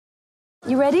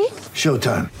You ready?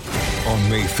 Showtime. On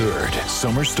May 3rd,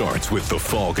 summer starts with The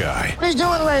Fall Guy. Let's do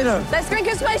it later. Let's drink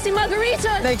a spicy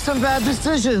margarita. Make some bad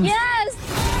decisions.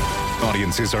 Yes!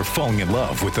 Audiences are falling in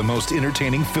love with the most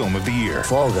entertaining film of the year.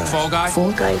 Fall Guy. Fall Guy?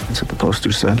 Fall Guy. That's what the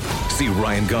poster said. See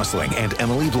Ryan Gosling and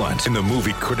Emily Blunt in the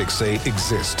movie critics say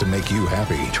exists to make you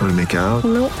happy. Trying to make it out?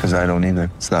 Nope. Because I don't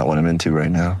either. It's not what I'm into right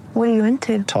now. What are you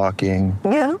into? Talking.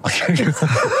 Yeah.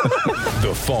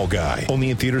 The Fall Guy.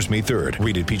 Only in theaters May 3rd.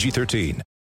 Rated PG-13.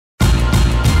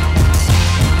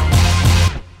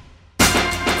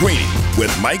 Greeny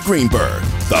with Mike Greenberg,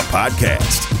 the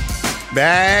podcast.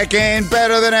 Back and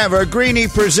better than ever. Greeny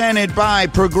presented by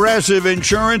Progressive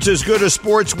Insurance. As good a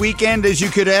sports weekend as you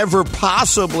could ever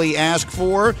possibly ask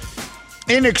for.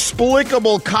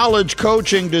 Inexplicable college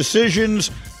coaching decisions,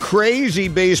 crazy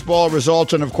baseball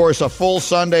results, and of course a full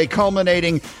Sunday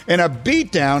culminating in a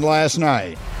beatdown last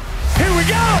night. Here we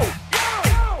go!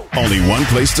 Only one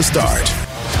place to start.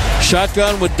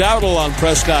 Shotgun with Dowdle on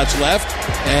Prescott's left,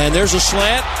 and there's a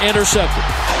slant, intercepted.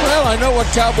 Well, I know what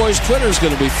Cowboys Twitter is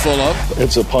going to be full of.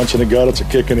 It's a punch in the gut, it's a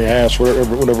kick in the ass,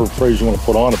 whatever phrase you want to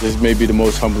put on it. This may be the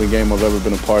most humbling game I've ever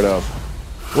been a part of.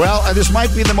 Well, this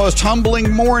might be the most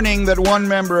humbling morning that one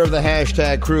member of the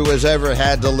hashtag crew has ever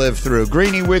had to live through.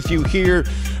 Greeny with you here.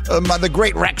 The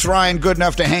great Rex Ryan, good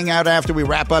enough to hang out after we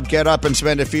wrap up, get up and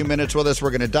spend a few minutes with us.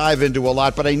 We're going to dive into a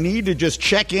lot, but I need to just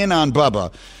check in on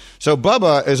Bubba. So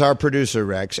Bubba is our producer,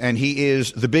 Rex, and he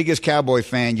is the biggest Cowboy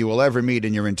fan you will ever meet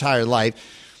in your entire life.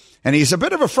 And he's a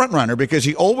bit of a front runner because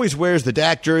he always wears the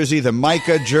Dak jersey, the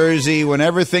Micah jersey,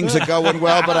 whenever things are going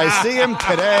well. But I see him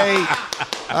today.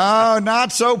 Oh,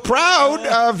 not so proud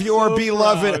of your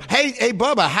beloved. Hey,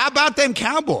 Bubba, how about them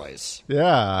Cowboys?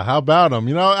 Yeah, how about them?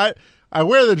 You know, I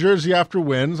wear the jersey after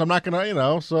wins. I'm not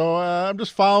gonna, so I'm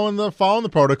just following the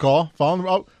protocol.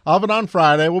 I'll have it on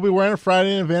Friday. We'll be wearing it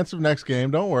Friday in advance of next game.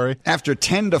 Don't worry. After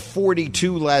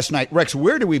 10-42 last night, Rex,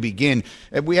 where do we begin?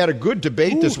 We had a good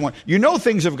debate this morning. You know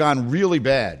things have gone really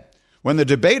bad when the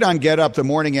debate on Get Up the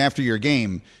morning after your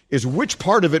game is which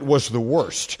part of it was the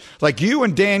worst. Like you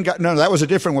and Dan that was a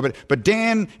different one, but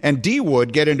Dan and D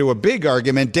Wood get into a big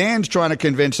argument. Dan's trying to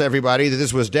convince everybody that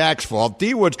this was Dak's fault.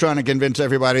 D Wood's trying to convince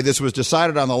everybody this was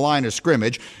decided on the line of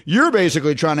scrimmage. You're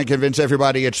basically trying to convince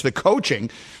everybody it's the coaching.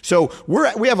 So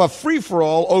we have a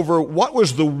free-for-all over what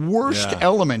was the worst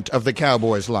element of the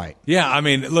Cowboys' line. Yeah, I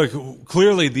mean, look,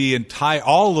 clearly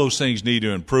all those things need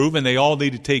to improve, and they all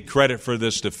need to take credit for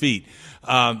this defeat.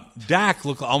 Dak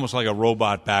looked almost like a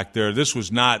robot back there. This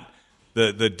was not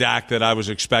the Dak that I was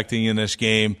expecting in this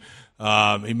game.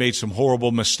 He made some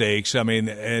horrible mistakes. I mean,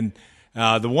 and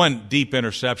the one deep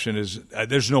interception is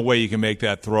there's no way you can make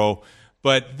that throw.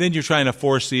 But then you're trying to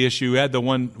force the issue. You had the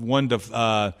one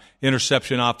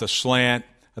interception off the slant.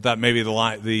 I thought maybe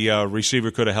the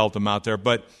receiver could have helped him out there.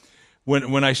 But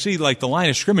when I see like the line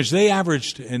of scrimmage, they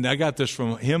averaged, and I got this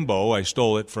from Himbo. I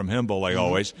stole it from Himbo like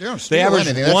always. They averaged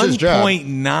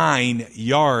 1.9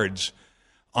 yards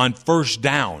on first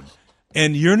down.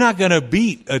 And you're not going to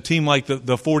beat a team like the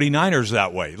 49ers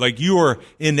that way. Like you are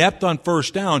inept on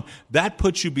first down. That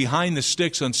puts you behind the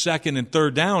sticks on second and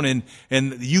third down.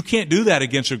 And you can't do that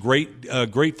against a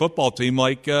great football team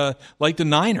like the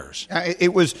Niners.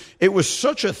 It was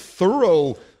such a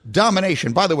thorough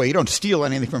domination. By the way, you don't steal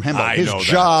anything from him. His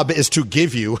job is to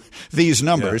give you these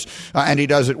numbers, and he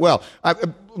does it well.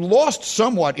 Lost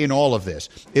somewhat in all of this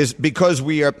is because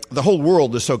the whole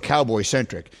world is so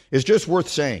Cowboy-centric. It's just worth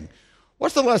saying.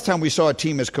 What's the last time we saw a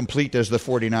team as complete as the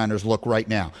 49ers look right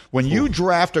now? When you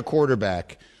draft a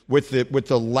quarterback with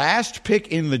the last pick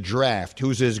in the draft,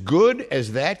 who's as good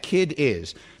as that kid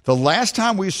is, the last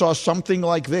time we saw something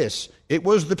like this, it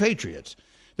was the Patriots.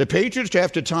 The Patriots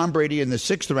drafted Tom Brady in the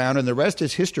 6th round, and the rest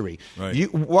is history.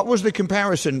 Right. What was the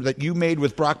comparison that you made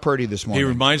with Brock Purdy this morning? He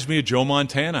reminds me of Joe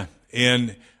Montana.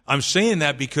 And I'm saying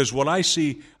that because what I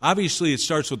see, obviously it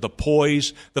starts with the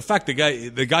poise, the fact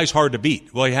the guy's hard to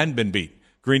beat. Well, he hadn't been beat.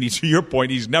 Greeny, to your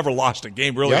point, he's never lost a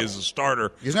game really as a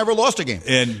starter. He's never lost a game.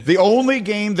 And the only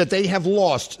game that they have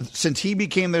lost since he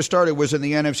became their starter was in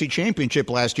the NFC Championship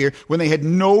last year when they had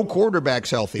no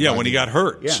quarterbacks healthy. Yeah, when he got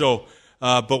hurt. Yeah. So,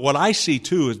 but what I see,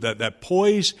 too, is that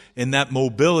poise and that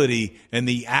mobility and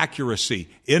the accuracy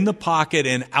in the pocket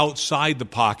and outside the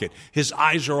pocket. His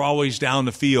eyes are always down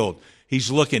the field. He's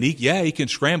looking. He can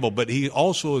scramble, but he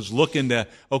also is looking to,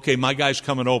 okay, my guy's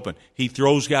coming open. He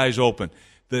throws guys open.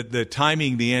 The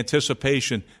timing, the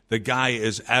anticipation, the guy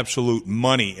is absolute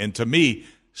money. And to me,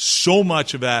 so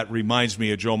much of that reminds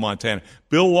me of Joe Montana.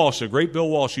 Bill Walsh, the great Bill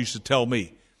Walsh, used to tell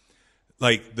me,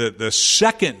 like, the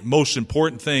second most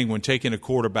important thing when taking a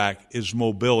quarterback is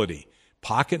mobility.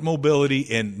 Pocket mobility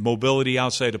and mobility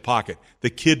outside the pocket. The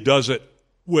kid does it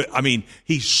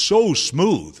He's so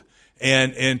smooth.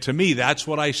 And to me, that's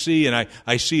what I see. And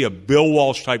I see a Bill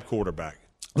Walsh-type quarterback.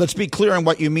 Let's be clear on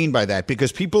what you mean by that,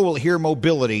 because people will hear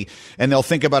mobility and they'll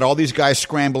think about all these guys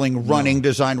scrambling, running,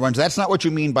 design runs. That's not what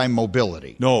you mean by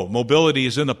mobility. No, mobility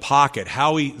is in the pocket,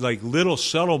 how he, like little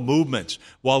subtle movements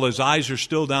while his eyes are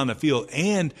still down the field,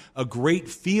 and a great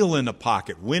feel in the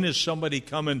pocket. When is somebody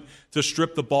coming to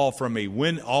strip the ball from me?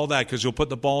 When, all that, because he'll put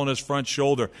the ball on his front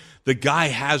shoulder. The guy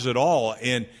has it all,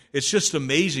 and it's just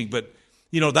amazing. But,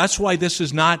 that's why this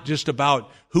is not just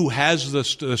about who has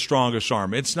the strongest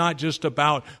arm. It's not just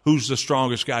about who's the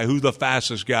strongest guy, who the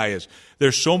fastest guy is.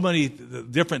 There's so many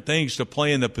different things to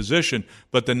play in the position.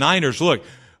 But the Niners, look,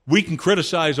 we can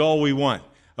criticize all we want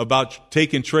about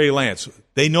taking Trey Lance.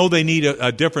 They know they need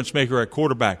a difference maker at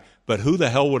quarterback. But who the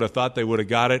hell would have thought they would have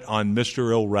got it on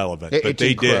Mr. Irrelevant? But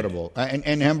they incredible. Did.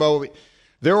 And Hembo,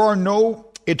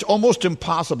 it's almost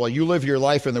impossible. You live your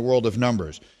life in the world of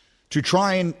numbers. To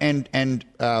try and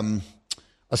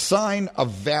assign a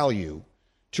value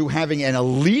to having an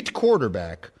elite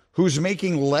quarterback who's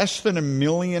making less than $1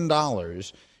 million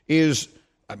is,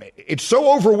 it's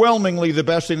so overwhelmingly the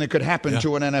best thing that could happen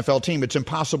to an NFL team. It's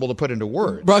impossible to put into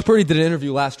words. Brock Purdy did an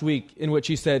interview last week in which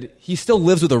he said he still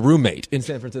lives with a roommate in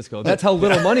San Francisco. That's how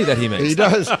little money that he makes. He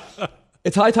does.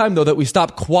 It's high time, though, that we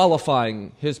stop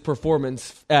qualifying his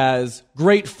performance as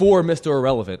great for Mr.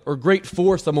 Irrelevant or great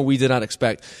for someone we did not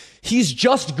expect. He's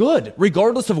just good,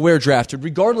 regardless of where drafted,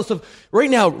 regardless of...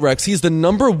 Right now, Rex, he's the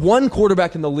number one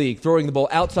quarterback in the league throwing the ball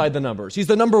outside the numbers. He's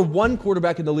the number one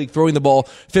quarterback in the league throwing the ball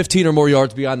 15 or more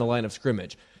yards beyond the line of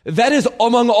scrimmage. That is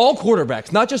among all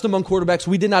quarterbacks, not just among quarterbacks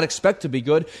we did not expect to be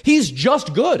good. He's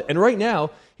just good. And right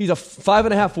now, he's a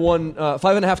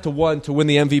 5.5 to 1 to win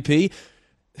the MVP.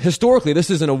 Historically, this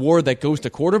is an award that goes to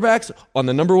quarterbacks on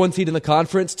the number one seed in the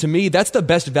conference. To me, that's the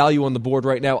best value on the board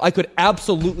right now. I could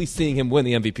absolutely see him win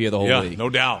the MVP of the whole league. Yeah, no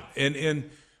doubt.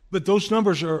 But those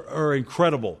numbers are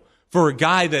incredible for a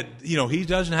guy that, he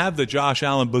doesn't have the Josh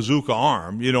Allen bazooka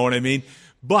arm, you know what I mean?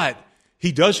 But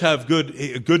he does have good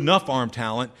enough arm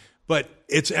talent, but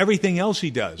it's everything else he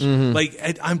does. Mm-hmm.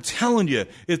 Like, I'm telling you,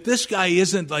 if this guy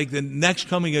isn't like the next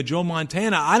coming of Joe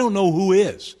Montana, I don't know who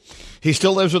is. He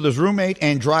still lives with his roommate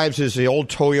and drives the old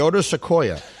Toyota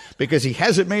Sequoia because he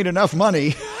hasn't made enough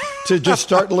money to just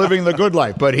start living the good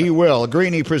life, but he will.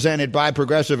 Greeny presented by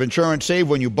Progressive Insurance. Save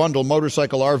when you bundle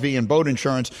motorcycle, RV, and boat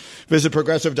insurance. Visit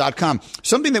Progressive.com.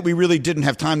 Something that we really didn't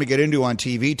have time to get into on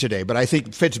TV today, but I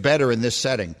think fits better in this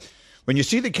setting. When you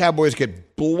see the Cowboys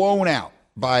get blown out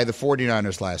by the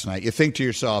 49ers last night, you think to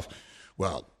yourself,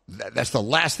 well, that's the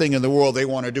last thing in the world they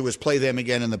want to do is play them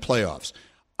again in the playoffs.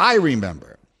 I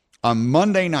remember on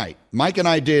Monday night, Mike and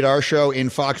I did our show in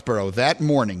Foxborough that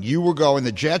morning. You were going.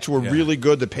 The Jets were really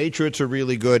good. The Patriots are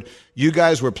really good. You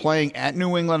guys were playing at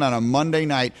New England on a Monday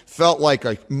night. Felt like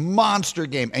a monster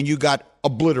game, and you got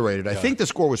obliterated. I think the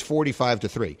score was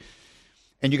 45-3,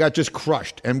 and you got just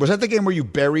crushed. And was that the game where you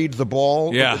buried the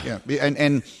ball? Yeah.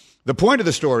 And the point of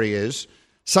the story is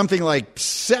something like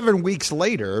 7 weeks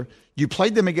later, you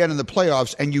played them again in the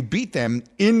playoffs, and you beat them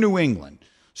in New England.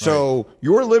 So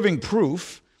you're living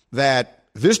proof that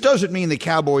this doesn't mean the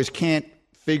Cowboys can't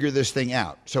figure this thing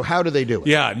out. So how do they do it?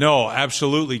 Yeah, no,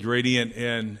 absolutely, Grady.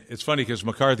 And it's funny because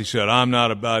McCarthy said, I'm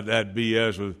not about that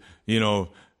BS with,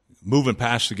 moving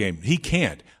past the game. He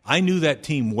can't. I knew that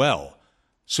team well.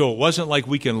 So it wasn't like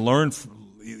we can learn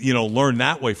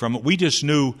that way from it. We just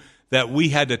knew that we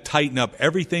had to tighten up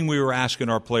everything we were asking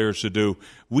our players to do.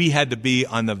 We had to be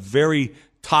on the very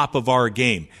top of our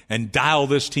game and dial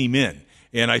this team in.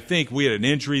 And I think we had an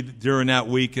injury during that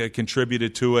week that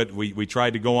contributed to it. We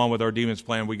tried to go on with our defense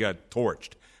plan. We got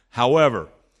torched. However,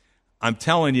 I'm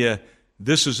telling you,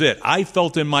 this is it. I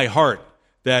felt in my heart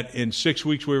that in 6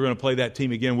 weeks we were going to play that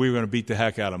team again. We were going to beat the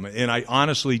heck out of them. And I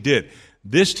honestly did.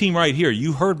 This team right here,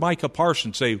 you heard Micah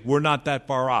Parsons say, we're not that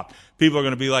far off. People are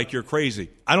going to be like, you're crazy.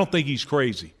 I don't think he's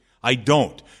crazy. I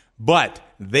don't. But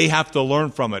they have to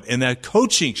learn from it. And that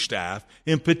coaching staff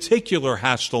in particular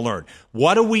has to learn.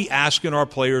 What are we asking our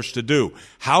players to do?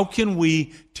 How can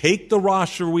we take the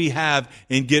roster we have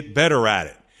and get better at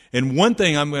it? And one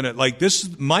thing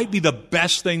this might be the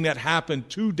best thing that happened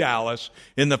to Dallas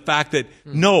in the fact that,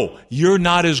 no, you're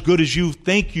not as good as you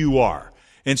think you are.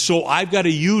 And so I've got to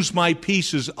use my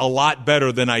pieces a lot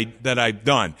better than I've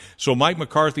done. So Mike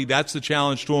McCarthy, that's the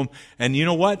challenge to him. And you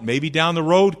know what? Maybe down the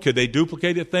road, could they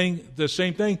duplicate the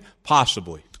same thing?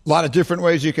 Possibly. A lot of different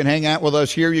ways you can hang out with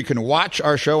us here. You can watch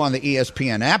our show on the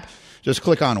ESPN app. Just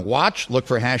click on Watch, look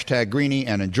for #Greeny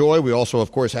and enjoy. We also,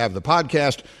 of course, have the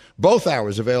podcast, Both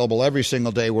hours available every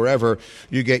single day wherever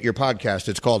you get your podcast.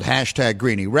 It's called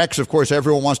 #Greeny. Rex, of course,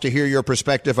 everyone wants to hear your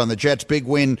perspective on the Jets' big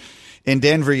win in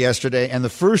Denver yesterday. And the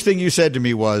first thing you said to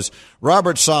me was,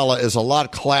 Robert Saleh is a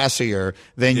lot classier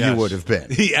than you would have been.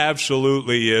 He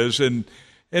absolutely is. And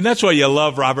that's why you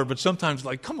love Robert. But sometimes,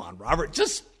 like, come on, Robert,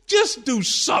 just do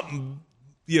something,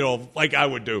 like I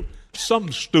would do.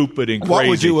 Something stupid and crazy. What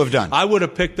would you have done? I would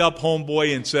have picked up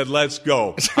homeboy and said, let's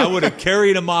go. I would have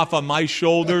carried him off on my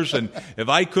shoulders, and if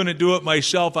I couldn't do it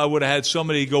myself, I would have had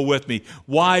somebody go with me.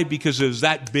 Why? Because it was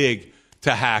that big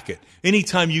to Hackett.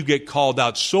 Anytime you get called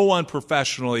out so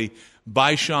unprofessionally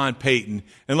by Sean Payton,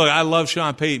 and look, I love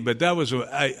Sean Payton, but that was, what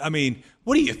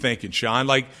are you thinking, Sean?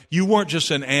 Like, you weren't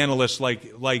just an analyst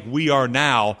like we are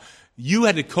now. You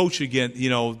had to coach again.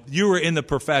 You were in the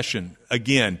profession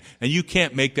again, and you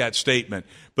can't make that statement.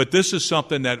 But this is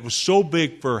something that was so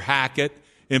big for Hackett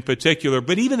in particular,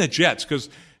 but even the Jets,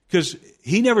 because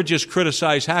he never just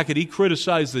criticized Hackett. He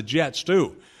criticized the Jets,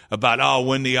 too, about,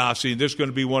 when the offseason, there's going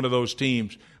to be one of those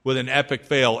teams with an epic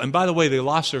fail. And by the way, they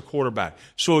lost their quarterback.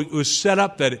 So it was set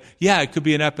up that, it could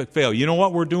be an epic fail. You know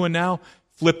what we're doing now?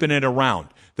 Flipping it around.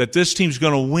 That this team's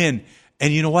going to win.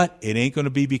 And you know what? It ain't going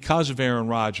to be because of Aaron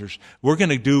Rodgers. We're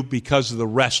going to do because of the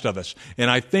rest of us.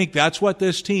 And I think that's what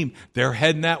this team, they're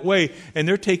heading that way. And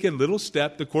they're taking a little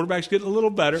step. The quarterback's getting a little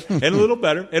better, and a little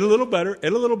better, and a little better,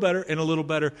 and a little better, and a little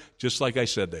better, just like I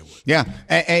said they would. Yeah.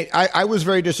 I was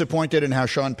very disappointed in how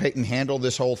Sean Payton handled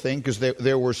this whole thing, because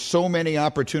there were so many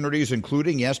opportunities,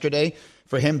 including yesterday,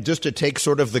 for him just to take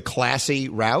sort of the classy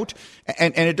route.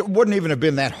 And it wouldn't even have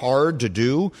been that hard to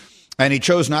do. And he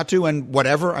chose not to, and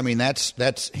whatever. I mean,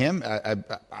 that's him.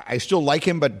 I still like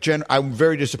him, but I'm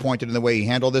very disappointed in the way he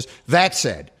handled this. That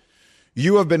said,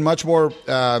 you have been much more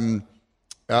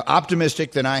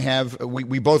optimistic than I have.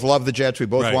 We both love the Jets. We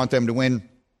both want them to win.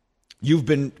 You've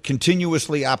been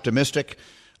continuously optimistic.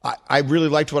 I really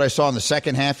liked what I saw in the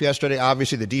second half yesterday.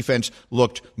 Obviously, the defense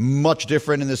looked much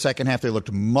different in the second half. They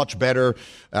looked much better.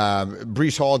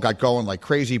 Breece Hall got going like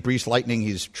crazy. Breece Lightning,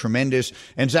 he's tremendous.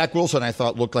 And Zach Wilson, I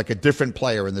thought, looked like a different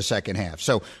player in the second half.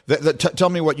 So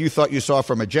tell me what you thought you saw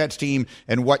from a Jets team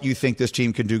and what you think this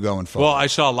team can do going forward. Well, I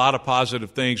saw a lot of positive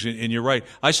things, and you're right.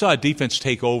 I saw a defense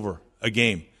take over a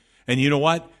game. And you know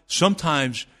what?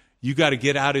 Sometimes you got to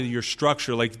get out of your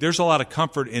structure. Like, there's a lot of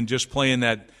comfort in just playing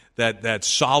that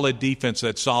solid defense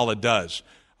that Solid does,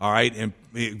 all right, and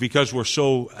because we're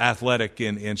so athletic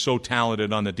and so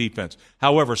talented on the defense.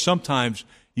 However, sometimes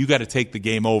you got to take the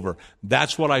game over.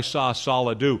 That's what I saw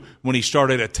Solid do when he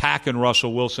started attacking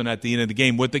Russell Wilson at the end of the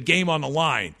game with the game on the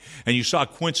line. And you saw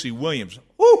Quincy Williams.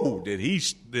 Ooh, did he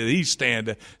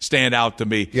stand out to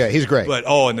me? Yeah, he's great. But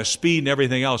and the speed and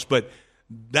everything else. But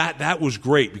that was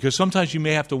great, because sometimes you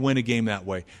may have to win a game that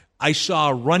way. I saw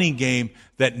a running game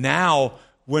that now,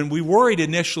 when we worried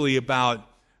initially about,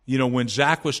 when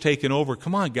Zach was taking over,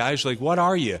 come on, guys, like, what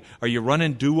are you? Are you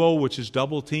running duo, which is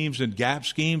double teams and gap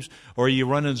schemes, or are you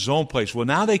running zone plays? Well,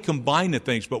 now they combine the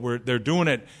things, but they're doing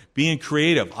it being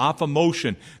creative, off of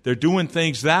motion. They're doing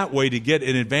things that way to get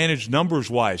an advantage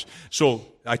numbers-wise. So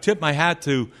I tip my hat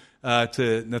to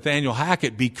Nathaniel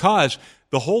Hackett, because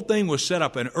the whole thing was set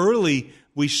up, and early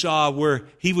we saw where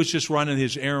he was just running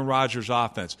his Aaron Rodgers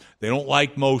offense. They don't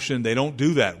like motion. They don't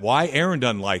do that. Why? Aaron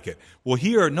doesn't like it. Well,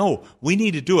 here, no, we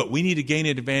need to do it. We need to gain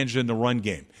an advantage in the run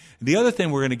game. And the other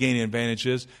thing we're going to gain an advantage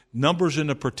is numbers in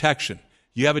the protection.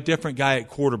 You have a different guy at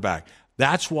quarterback.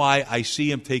 That's why I see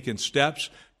him taking steps,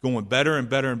 going better and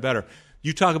better and better.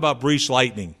 You talk about Breece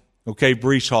Lightning, okay,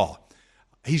 Breece Hall.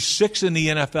 He's 6th in the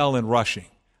NFL in rushing.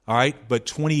 All right, but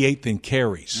 28th in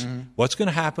carries. Mm-hmm. What's going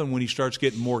to happen when he starts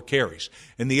getting more carries?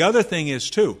 And the other thing is,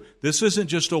 too, this isn't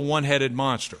just a one-headed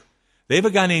monster. They have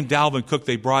a guy named Dalvin Cook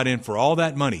they brought in for all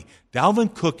that money.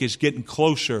 Dalvin Cook is getting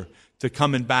closer to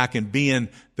coming back and being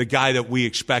the guy that we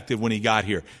expected when he got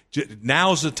here.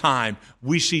 Now's the time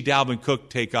we see Dalvin Cook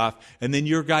take off, and then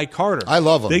your guy Carter. I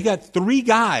love him. They got 3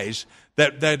 guys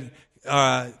that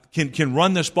can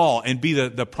run this ball and be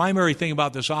the primary thing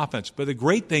about this offense. But the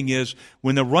great thing is,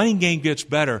 when the running game gets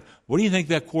better, what do you think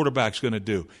that quarterback's going to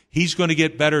do? He's going to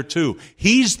get better too.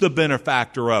 He's the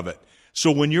benefactor of it.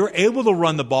 So when you're able to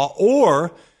run the ball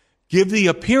or give the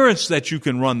appearance that you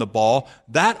can run the ball,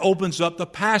 that opens up the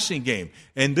passing game.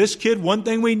 And this kid, one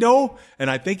thing we know, and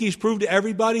I think he's proved to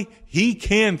everybody, he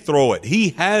can throw it. He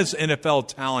has NFL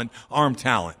talent, arm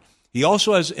talent. He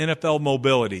also has NFL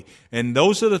mobility, and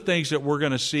those are the things that we're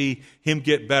going to see him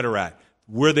get better at.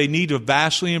 Where they need to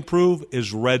vastly improve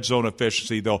is red zone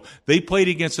efficiency, though. They played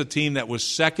against a team that was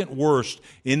second worst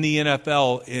in the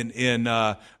NFL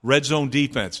in red zone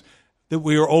defense. That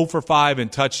we were 0 for 5 in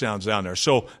touchdowns down there.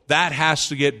 So that has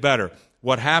to get better.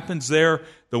 what happens there,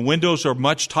 the windows are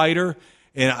much tighter,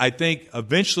 and I think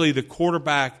eventually the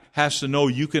quarterback has to know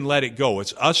you can let it go.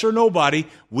 It's us or nobody.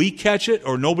 We catch it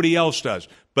or nobody else does,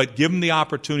 but give him the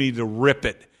opportunity to rip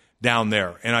it down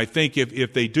there. And I think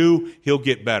if they do, he'll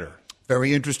get better.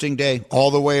 Very interesting day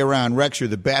all the way around. Rex, you're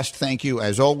the best. Thank you,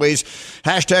 as always.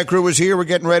 Hashtag Crew is here. We're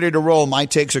getting ready to roll. My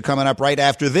takes are coming up right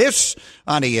after this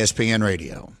on ESPN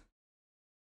Radio.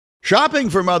 Shopping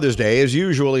for Mother's Day is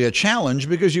usually a challenge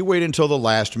because you wait until the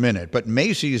last minute, but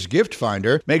Macy's Gift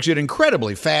Finder makes it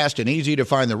incredibly fast and easy to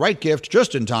find the right gift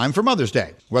just in time for Mother's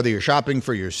Day. Whether you're shopping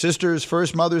for your sister's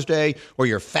first Mother's Day or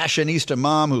your fashionista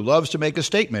mom who loves to make a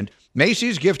statement,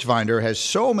 Macy's Gift Finder has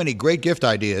so many great gift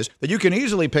ideas that you can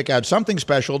easily pick out something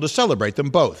special to celebrate them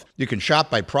both. You can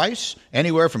shop by price,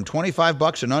 anywhere from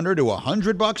 $25 and under to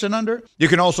 $100 and under. You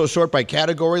can also sort by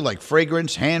category like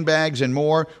fragrance, handbags, and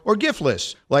more, or gift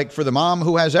lists, like for the mom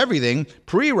who has everything,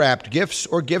 pre-wrapped gifts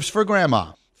or gifts for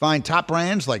grandma. Find top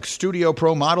brands like Studio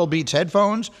Pro Model Beats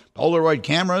headphones, Polaroid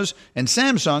cameras, and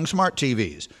Samsung smart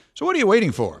TVs. So what are you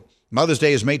waiting for? Mother's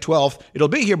Day is May 12th. It'll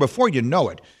be here before you know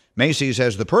it. Macy's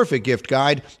has the perfect gift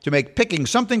guide to make picking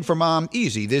something for mom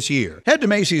easy this year. Head to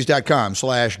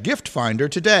Macys.com/giftfinder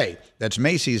today. That's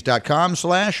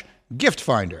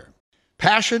Macys.com/giftfinder.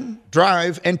 Passion,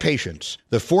 drive, and patience.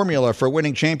 The formula for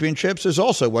winning championships is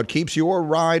also what keeps your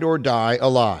ride or die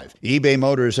alive. eBay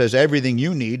Motors has everything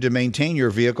you need to maintain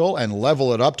your vehicle and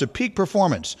level it up to peak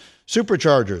performance.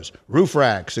 Superchargers, roof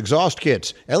racks, exhaust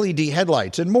kits, LED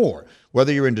headlights, and more.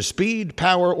 Whether you're into speed,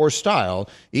 power, or style,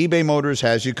 eBay Motors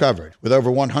has you covered. With over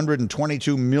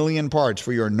 122 million parts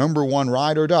for your number one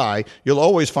ride or die, you'll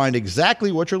always find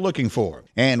exactly what you're looking for.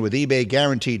 And with eBay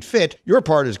Guaranteed Fit, your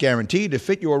part is guaranteed to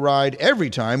fit your ride every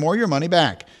time or your money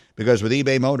back. Because with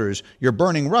eBay Motors, you're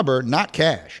burning rubber, not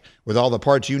cash. With all the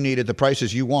parts you need at the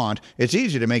prices you want, it's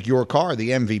easy to make your car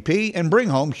the MVP and bring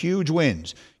home huge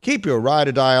wins. Keep your ride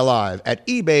or die alive at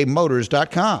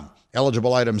ebaymotors.com.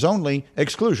 Eligible items only.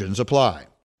 Exclusions apply.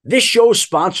 This show is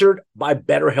sponsored by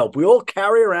BetterHelp. We all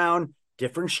carry around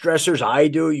different stressors. I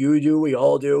do, you do, we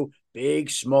all do, big,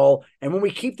 small. And when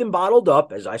we keep them bottled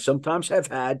up, as I sometimes have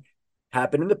had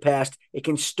happen in the past, it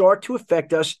can start to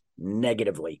affect us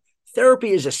negatively.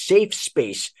 Therapy is a safe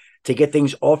space to get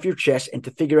things off your chest and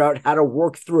to figure out how to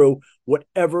work through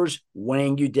whatever's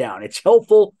weighing you down. It's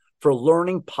helpful for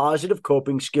learning positive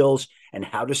coping skills and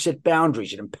how to set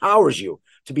boundaries. It empowers you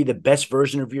to be the best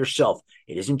version of yourself.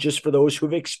 It isn't just for those who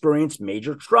have experienced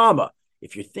major trauma.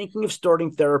 If you're thinking of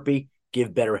starting therapy, give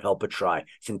BetterHelp a try.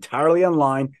 It's entirely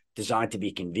online, designed to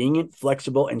be convenient,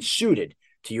 flexible, and suited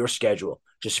to your schedule.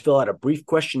 Just fill out a brief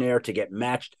questionnaire to get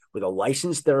matched with a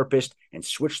licensed therapist and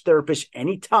switch therapists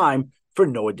anytime for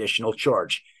no additional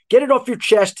charge. Get it off your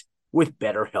chest with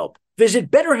BetterHelp. Visit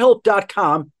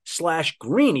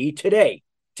BetterHelp.com/Greeny today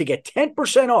to get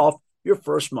 10% off your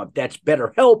first month. That's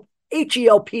BetterHelp,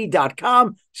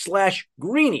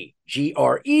 HELP.com/Greeny,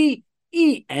 GREENY.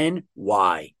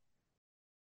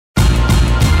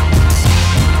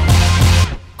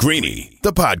 Greeny,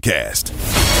 the podcast.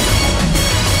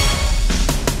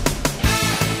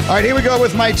 All right, here we go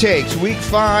with my takes. Week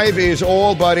 5 is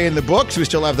all but in the books. We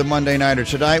still have the Monday Nighter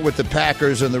tonight with the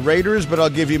Packers and the Raiders, but I'll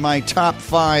give you my top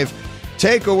 5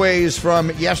 takeaways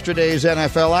from yesterday's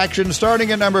NFL action,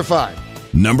 starting at number 5.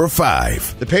 Number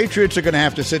 5. The Patriots are going to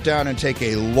have to sit down and take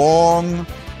a long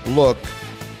look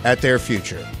at their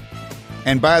future.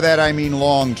 And by that, I mean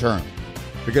long term.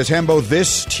 Because, Hembo,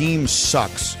 this team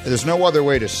sucks. There's no other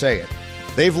way to say it.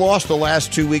 They've lost the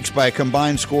last 2 weeks by a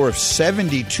combined score of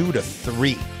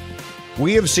 72-3.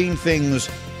 We have seen things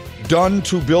done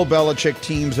to Bill Belichick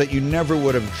teams that you never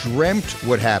would have dreamt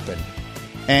would happen.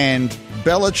 And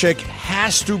Belichick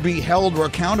has to be held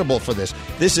accountable for this.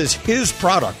 This is his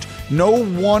product. No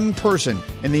one person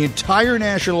in the entire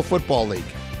National Football League,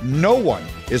 no one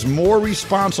is more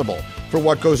responsible for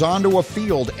what goes onto a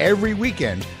field every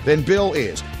weekend than Bill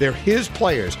is. They're his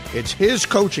players. It's his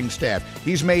coaching staff.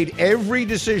 He's made every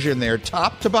decision there,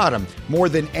 top to bottom, more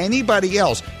than anybody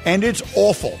else, and it's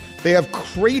awful. They have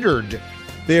cratered.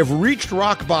 They have reached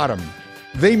rock bottom.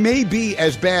 They may be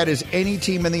as bad as any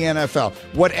team in the NFL.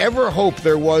 Whatever hope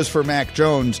there was for Mac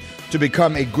Jones to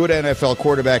become a good NFL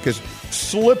quarterback is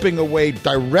slipping away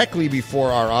directly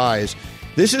before our eyes.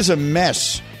 This is a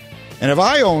mess. And if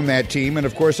I own that team, and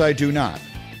of course I do not,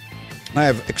 I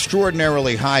have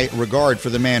extraordinarily high regard for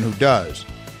the man who does.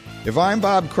 If I'm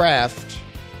Bob Kraft,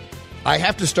 I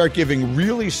have to start giving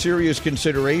really serious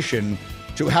consideration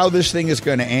to how this thing is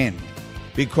going to end.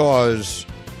 Because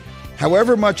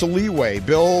however much leeway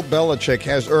Bill Belichick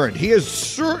has earned, he has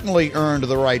certainly earned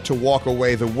the right to walk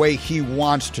away the way he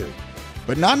wants to.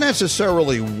 but not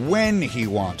necessarily when he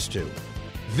wants to.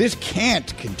 This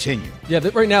can't continue. Yeah,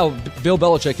 right now, Bill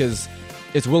Belichick is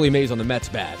Willie Mays on the Mets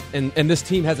bad. And this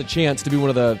team has a chance to be one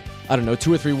of the,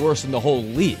 2 or 3 worst in the whole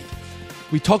league.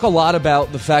 We talk a lot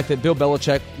about the fact that Bill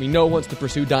Belichick, we know, wants to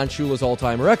pursue Don Shula's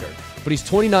all-time record. But he's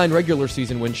 29 regular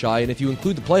season win shy, and if you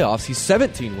include the playoffs, he's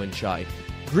 17 win shy.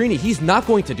 Greeny, he's not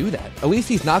going to do that. At least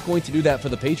he's not going to do that for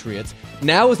the Patriots.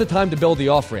 Now is the time to build the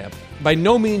off-ramp. By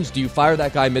no means do you fire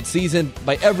that guy mid-season.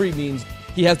 By every means,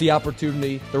 he has the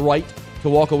opportunity, the right, to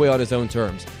walk away on his own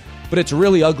terms. But it's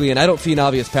really ugly, and I don't see an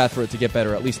obvious path for it to get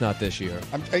better, at least not this year.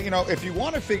 If you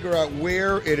want to figure out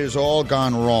where it has all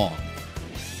gone wrong,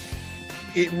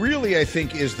 it really, I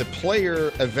think, is the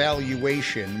player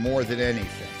evaluation more than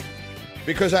anything.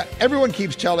 Because everyone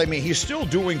keeps telling me he's still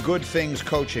doing good things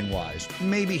coaching-wise.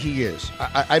 Maybe he is.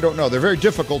 I don't know. They're very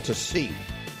difficult to see.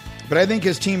 But I think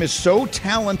his team is so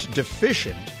talent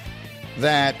deficient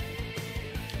that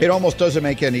it almost doesn't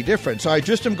make any difference. So I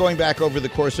just am going back over the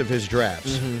course of his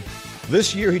drafts. Mm-hmm.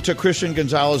 This year he took Christian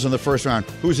Gonzalez in the first round,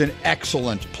 who's an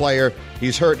excellent player.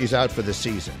 He's hurt. He's out for the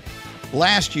season.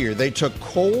 Last year they took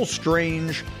Cole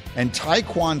Strange and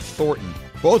Tyquan Thornton,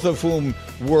 both of whom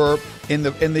were, in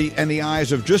the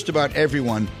eyes of just about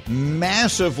everyone,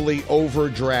 massively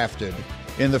overdrafted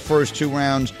in the first 2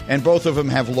 rounds, and both of them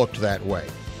have looked that way.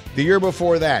 The year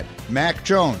before that, Mac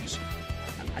Jones,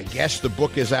 I guess the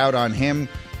book is out on him.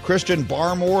 Christian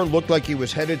Barmore looked like he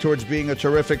was headed towards being a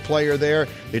terrific player there.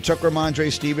 They took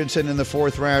Ramondre Stevenson in the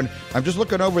 4th round. I'm just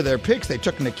looking over their picks. They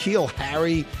took N'Keal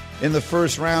Harry in the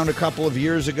 1st round a couple of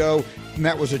years ago. And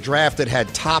that was a draft that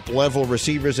had top-level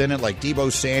receivers in it, like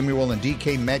Deebo Samuel and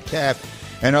DK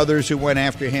Metcalf and others who went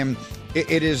after him.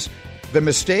 It is the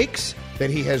mistakes that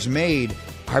he has made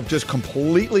have just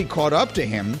completely caught up to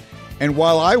him. And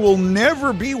while I will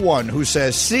never be one who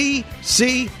says, see,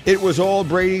 it was all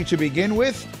Brady to begin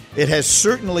with, it has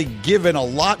certainly given a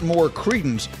lot more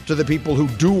credence to the people who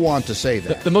do want to say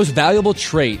that. The most valuable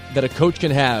trait that a coach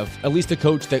can have, at least a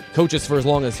coach that coaches for as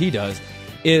long as he does,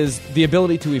 is the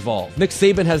ability to evolve. Nick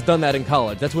Saban has done that in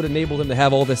college. That's what enabled him to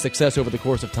have all this success over the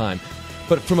course of time.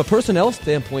 But from a personnel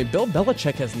standpoint, Bill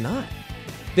Belichick has not.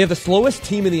 They have the slowest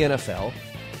team in the NFL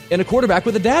and a quarterback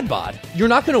with a dad bod. You're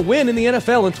not going to win in the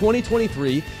NFL in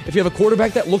 2023 if you have a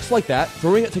quarterback that looks like that,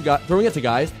 throwing it to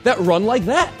guys that run like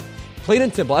that. Plain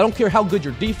and simple. I don't care how good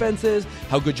your defense is,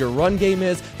 how good your run game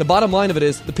is. The bottom line of it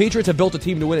is the Patriots have built a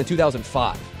team to win in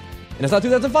 2005. And it's not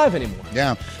 2005 anymore.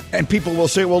 Yeah. And people will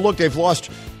say, well, look, they've lost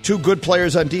 2 good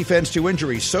players on defense to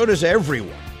injuries. So does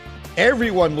everyone.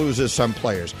 Everyone loses some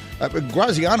players.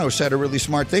 Graziano said a really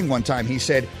smart thing one time. He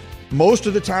said, most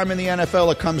of the time in the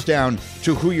NFL, it comes down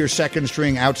to who your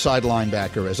second-string outside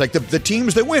linebacker is. Like the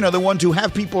teams that win are the ones who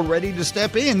have people ready to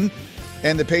step in,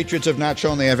 and the Patriots have not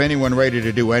shown they have anyone ready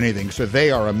to do anything, so they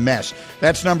are a mess.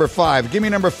 That's number 5. Give me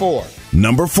number 4.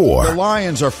 Number 4. The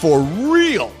Lions are for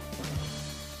real.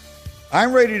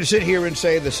 I'm ready to sit here and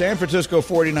say the San Francisco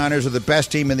 49ers are the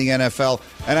best team in the NFL,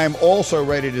 and I'm also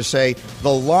ready to say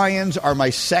the Lions are my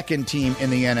second team in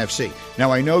the NFC.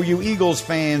 Now, I know you Eagles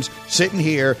fans sitting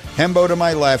here, Hembo to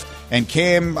my left, and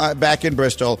Cam back in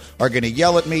Bristol are going to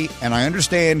yell at me, and I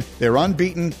understand they're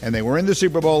unbeaten, and they were in the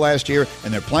Super Bowl last year,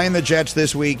 and they're playing the Jets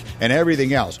this week, and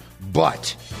everything else.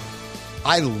 But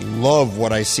I love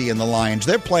what I see in the Lions.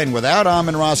 They're playing without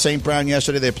Amon-Ra St. Brown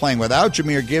yesterday. They're playing without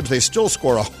Jahmyr Gibbs. They still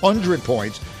score 100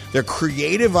 points. They're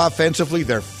creative offensively.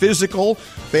 They're physical.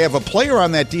 They have a player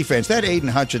on that defense. That Aiden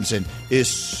Hutchinson is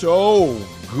so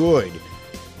good.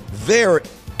 They're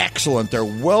excellent. They're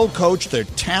well coached. They're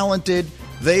talented.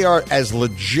 They are as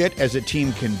legit as a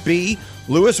team can be.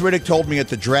 Louis Riddick told me at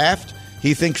the draft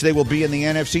he thinks they will be in the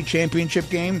NFC Championship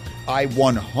game. I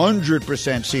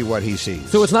 100% see what he sees.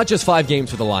 So it's not just 5 games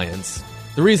for the Lions.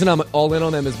 The reason I'm all in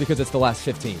on them is because it's the last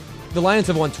 15. The Lions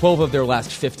have won 12 of their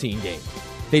last 15 games,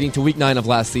 dating to Week 9 of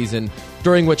last season,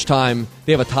 during which time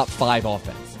they have a top 5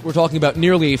 offense. We're talking about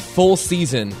nearly a full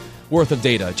season worth of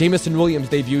data. Jamison Williams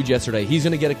debuted yesterday. He's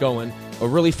going to get it going. A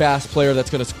really fast player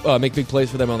that's going to make big plays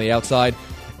for them on the outside.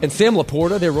 And Sam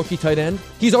Laporta, their rookie tight end,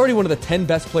 he's already one of the 10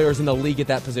 best players in the league at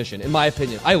that position, in my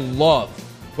opinion. I love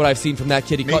what I've seen from that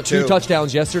kid. He caught 2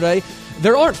 touchdowns yesterday.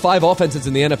 There aren't 5 offenses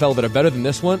in the NFL that are better than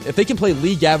this one. If they can play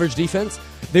league average defense,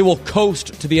 they will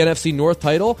coast to the NFC North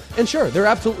title. And sure, they're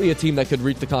absolutely a team that could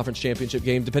reach the conference championship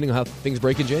game, depending on how things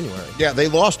break in January. Yeah, they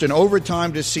lost in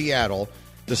overtime to Seattle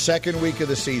the second week of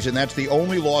the season. That's the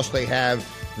only loss they have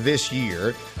this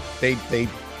year. They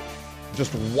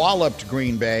just walloped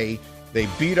Green Bay. They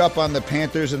beat up on the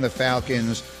Panthers and the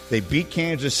Falcons. They beat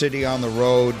Kansas City on the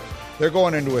road. They're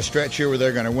going into a stretch here where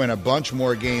they're going to win a bunch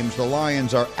more games. The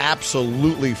Lions are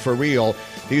absolutely for real.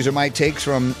 These are my takes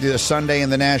from the Sunday in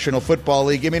the National Football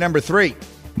League. Give me number 3.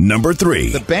 Number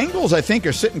 3. The Bengals, I think,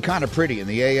 are sitting kind of pretty in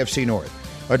the AFC North.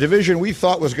 A division we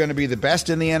thought was going to be the best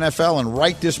in the NFL, and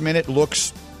right this minute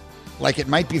looks like it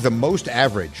might be the most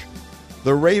average.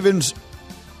 The Ravens,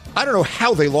 I don't know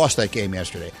how they lost that game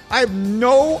yesterday. I have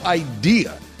no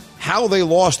idea how they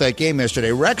lost that game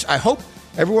yesterday. Rex, I hope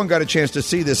everyone got a chance to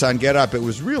see this on Get Up. It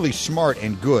was really smart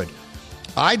and good.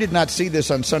 I did not see this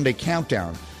on Sunday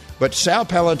Countdown, but Sal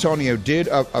Palantonio did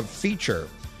a feature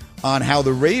on how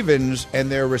the Ravens and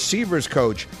their receivers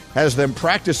coach has them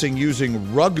practicing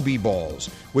using rugby balls,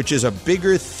 which is a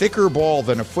bigger, thicker ball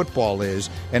than a football is,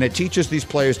 and it teaches these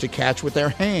players to catch with their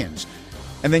hands.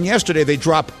 And then yesterday they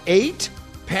dropped 8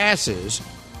 passes,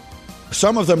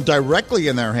 some of them directly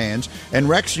in their hands, and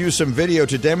Rex used some video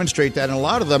to demonstrate that in a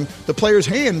lot of them, the players'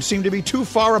 hands seem to be too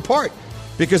far apart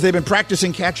because they've been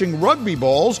practicing catching rugby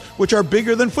balls, which are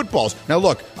bigger than footballs. Now,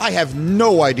 look, I have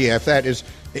no idea if that is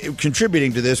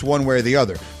contributing to this one way or the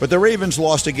other, but the Ravens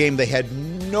lost a game they had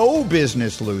no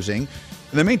business losing.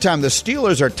 In the meantime, the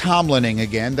Steelers are Tomlining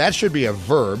again. That should be a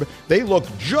verb. They look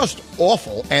just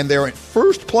awful, and they're in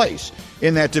first place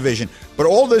in that division. But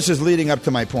all this is leading up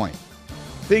to my point.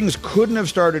 Things couldn't have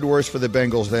started worse for the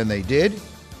Bengals than they did,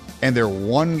 and they're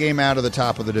one game out of the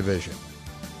top of the division.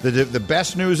 The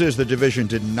best news is the division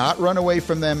did not run away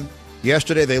from them.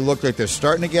 Yesterday, they looked like they're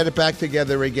starting to get it back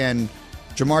together again.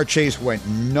 Jamar Chase went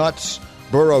nuts.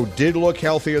 Burrow did look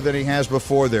healthier than he has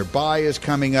before. Their bye is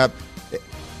coming up.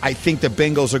 I think the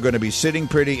Bengals are going to be sitting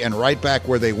pretty and right back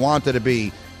where they wanted to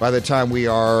be by the time we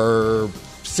are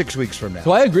 6 weeks from now.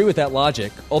 So I agree with that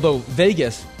logic, although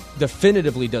Vegas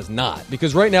definitively does not.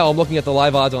 Because right now I'm looking at the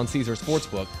live odds on Caesar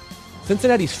Sportsbook.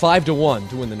 Cincinnati's 5-1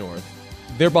 to win the North.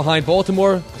 They're behind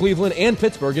Baltimore, Cleveland, and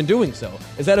Pittsburgh in doing so.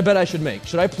 Is that a bet I should make?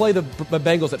 Should I play the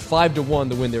Bengals at 5-1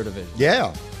 to win their division?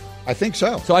 Yeah, I think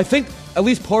so. So I think at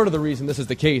least part of the reason this is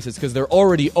the case is because they're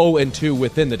already 0-2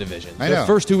 within the division. The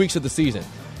first 2 weeks of the season.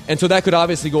 And so that could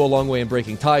obviously go a long way in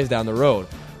breaking ties down the road.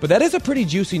 But that is a pretty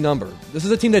juicy number. This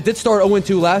is a team that did start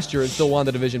 0-2 last year and still won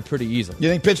the division pretty easily. You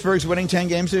think Pittsburgh's winning 10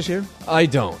 games this year? I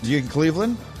don't. Do you think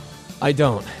Cleveland? I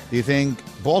don't. Do you think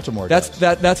Baltimore does?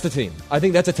 That's the team. I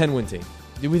think that's a 10-win team.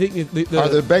 Do we think are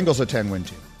the Bengals a 10-win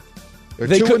team? They're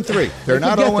 2-3. They're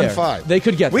not 0-5. They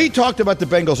could get there. We talked about the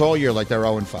Bengals all year like they're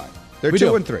 0-5. They're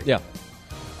 2-3. Yeah.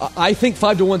 I think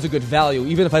 5-1's a good value,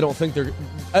 even if I don't think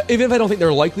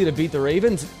they're likely to beat the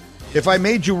Ravens. If I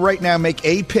made you right now make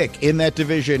a pick in that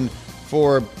division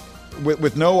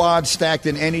with no odds stacked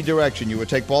in any direction, you would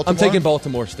take Baltimore? I'm taking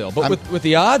Baltimore still. But with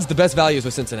the odds, the best value is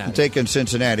with Cincinnati. I'm taking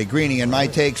Cincinnati. Greeny and my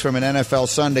takes from an NFL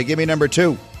Sunday. Give me number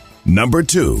 2. Number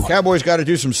 2. Cowboys got to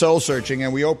do some soul searching,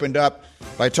 and we opened up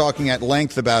by talking at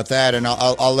length about that, and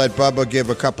I'll let Bubba give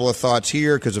a couple of thoughts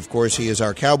here because, of course, he is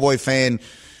our Cowboy fan.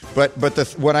 But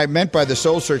what I meant by the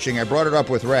soul searching, I brought it up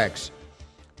with Rex.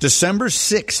 December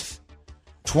 6th,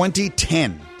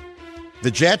 2010,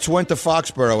 the Jets went to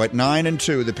Foxborough at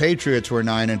 9-2. The Patriots were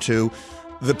 9-2.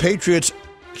 The Patriots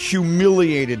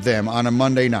humiliated them on a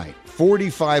Monday night,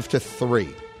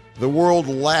 45-3. The world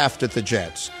laughed at the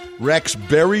Jets. Rex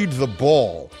buried the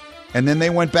ball, and then they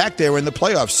went back there in the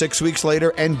playoffs 6 weeks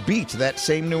later and beat that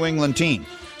same New England team.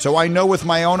 So I know with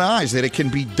my own eyes that it can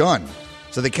be done.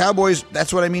 So the Cowboys,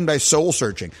 that's what I mean by soul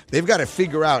searching. They've got to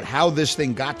figure out how this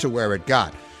thing got to where it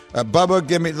got.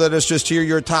 Bubba, let us just hear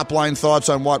your top-line thoughts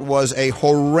on what was a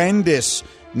horrendous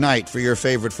night for your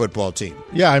favorite football team.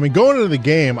 Yeah, I mean, going into the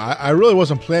game, I really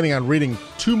wasn't planning on reading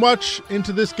too much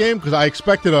into this game because I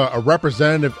expected a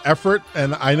representative effort,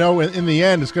 and I know in the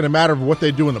end it's going to matter what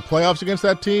they do in the playoffs against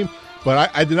that team,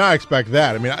 but I did not expect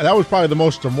that. I mean, that was probably the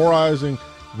most demoralizing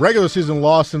regular season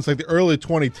loss since like the early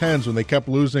 2010s when they kept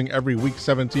losing every Week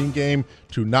 17 game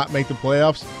to not make the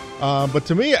playoffs. But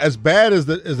to me, as bad as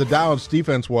the Dallas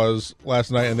defense was last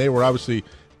night, and they were obviously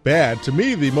bad, to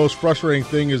me the most frustrating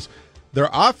thing is their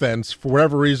offense, for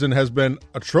whatever reason, has been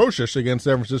atrocious against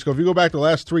San Francisco. If you go back to the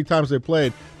last 3 times they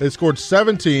played, they scored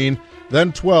 17,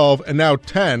 then 12, and now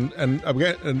 10, and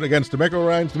against DeMeco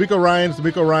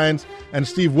Ryans, and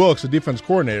Steve Wilks, the defense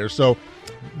coordinator. So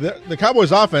the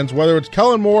Cowboys' offense, whether it's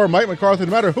Kellen Moore, Mike McCarthy,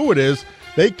 no matter who it is,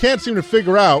 they can't seem to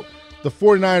figure out the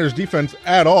 49ers defense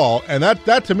at all, and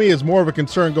that to me is more of a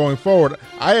concern going forward.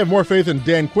 I have more faith in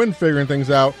Dan Quinn figuring things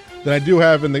out than I do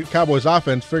have in the Cowboys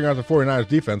offense figuring out the 49ers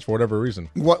defense for whatever reason.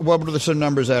 What were some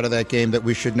numbers out of that game that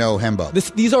we should know, Hembo?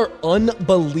 These are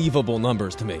unbelievable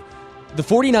numbers to me. The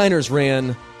 49ers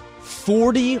ran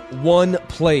 41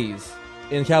 plays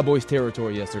in Cowboys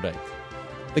territory yesterday.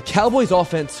 The Cowboys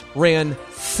offense ran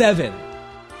 7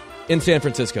 in San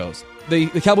Francisco. The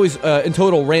Cowboys in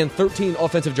total ran 13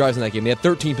 offensive drives in that game. They had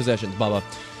 13 possessions, Bubba.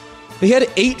 They had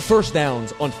 8 first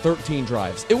downs on 13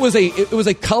 drives. It was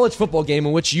a college football game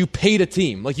in which you paid a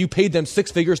team, like you paid them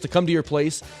 6 figures to come to your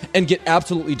place and get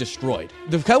absolutely destroyed.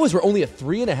 The Cowboys were only a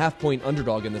 3.5-point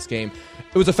underdog in this game.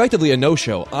 It was effectively a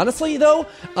no-show. Honestly, though,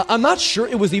 I'm not sure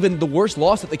it was even the worst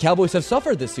loss that the Cowboys have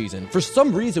suffered this season. For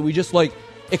some reason, we just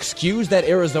excuse that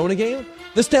Arizona game.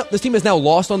 This team has now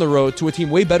lost on the road to a team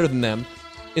way better than them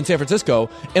in San Francisco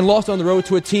and lost on the road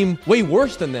to a team way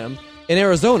worse than them in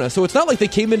Arizona. So it's not like they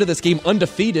came into this game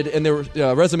undefeated and their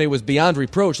resume was beyond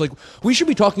reproach. We should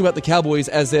be talking about the Cowboys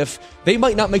as if they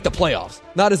might not make the playoffs,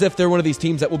 not as if they're one of these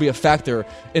teams that will be a factor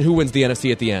in who wins the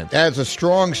NFC at the end. That's a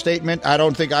strong statement. I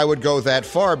don't think I would go that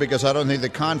far because I don't think the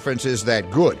conference is that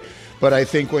good. But I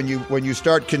think when you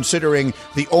start considering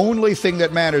the only thing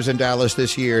that matters in Dallas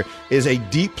this year is a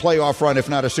deep playoff run, if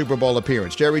not a Super Bowl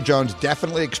appearance. Jerry Jones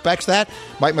definitely expects that.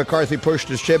 Mike McCarthy pushed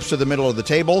his chips to the middle of the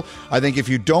table. I think if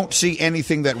you don't see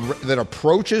anything that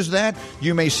approaches that,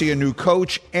 you may see a new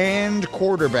coach and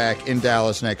quarterback in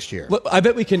Dallas next year. I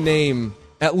bet we can name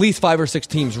at least 5 or 6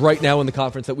 teams right now in the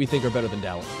conference that we think are better than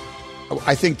Dallas.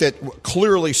 I think that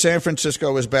clearly San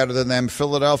Francisco is better than them.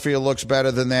 Philadelphia looks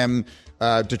better than them.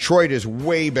 Detroit is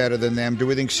way better than them. Do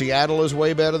we think Seattle is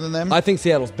way better than them? I think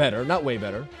Seattle's better, not way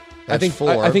better. That's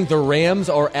I think the Rams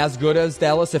are as good as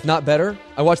Dallas, if not better.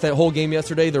 I watched that whole game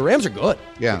yesterday. The Rams are good.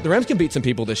 Yeah. The Rams can beat some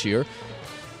people this year.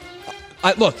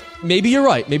 Look, maybe you're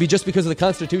right. Maybe just because of the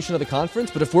constitution of the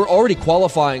conference. But if we're already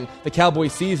qualifying the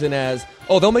Cowboys season as,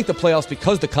 they'll make the playoffs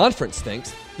because the conference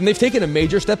stinks, then they've taken a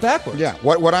major step backwards. Yeah.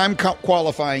 What I'm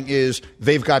qualifying is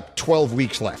they've got 12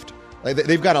 weeks left.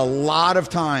 They've got a lot of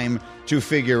time to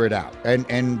figure it out.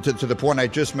 And to the point I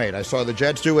just made, I saw the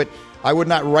Jets do it. I would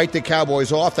not write the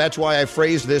Cowboys off. That's why I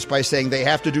phrased this by saying they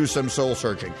have to do some soul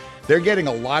searching. They're getting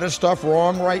a lot of stuff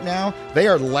wrong right now. They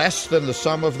are less than the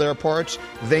sum of their parts.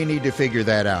 They need to figure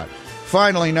that out.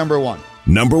 Finally, number one.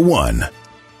 Number one.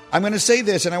 I'm going to say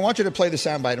this, and I want you to play the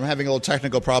soundbite. I'm having a little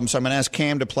technical problem, so I'm going to ask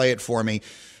Cam to play it for me.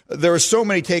 There are so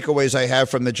many takeaways I have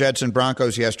from the Jets and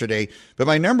Broncos yesterday, but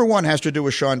my number one has to do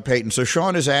with Sean Payton. So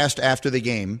Sean is asked after the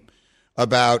game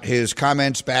about his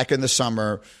comments back in the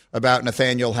summer about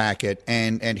Nathaniel Hackett,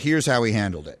 and here's how he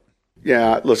handled it.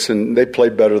 Yeah, listen, they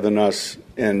played better than us,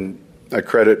 and I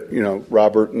credit,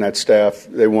 Robert and that staff.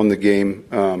 They won the game,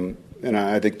 and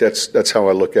I think that's how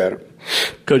I look at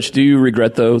it. Coach, do you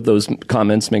regret, though, those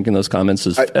comments, making those comments?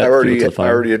 I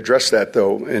already addressed that,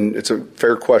 though, and it's a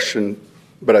fair question,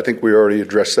 but I think we already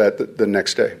addressed that the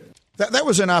next day. That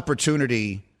was an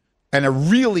opportunity, and a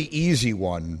really easy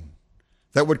one,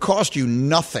 that would cost you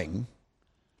nothing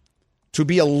to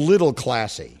be a little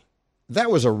classy. That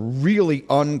was a really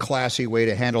unclassy way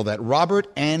to handle that. Robert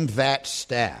and that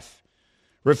staff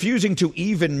refusing to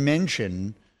even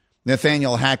mention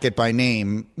Nathaniel Hackett by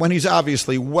name when he's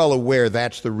obviously well aware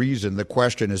that's the reason the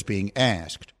question is being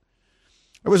asked.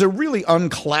 It was a really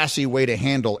unclassy way to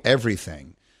handle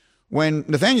everything. When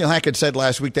Nathaniel Hackett said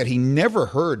last week that he never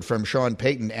heard from Sean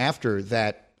Payton after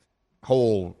that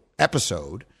whole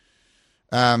episode,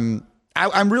 I'm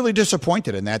really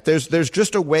disappointed in that. There's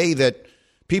just a way that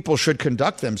people should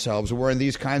conduct themselves when we're in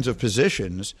these kinds of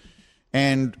positions.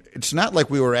 And it's not like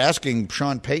we were asking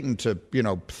Sean Payton to,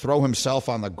 throw himself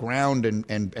on the ground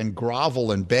and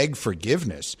grovel and beg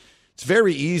forgiveness. It's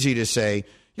very easy to say,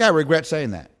 yeah, I regret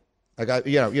saying that.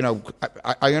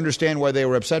 I understand why they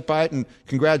were upset by it, and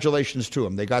congratulations to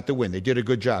them. They got the win. They did a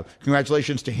good job.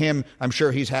 Congratulations to him. I'm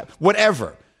sure he's happy.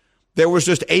 Whatever. There was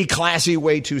just a classy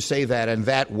way to say that, and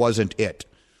that wasn't it.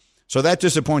 So that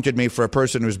disappointed me for a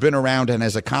person who's been around and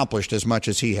has accomplished as much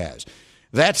as he has.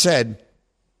 That said,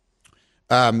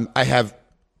 I have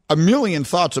a million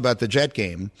thoughts about the Jet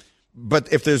game,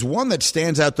 but if there's one that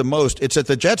stands out the most, it's that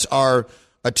the Jets are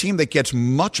a team that gets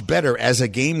much better as a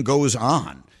game goes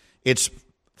on. It's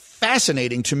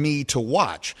fascinating to me to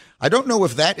watch. I don't know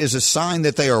if that is a sign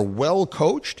that they are well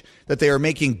coached, that they are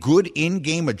making good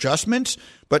in-game adjustments,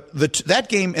 but that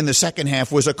game in the second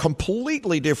half was a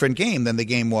completely different game than the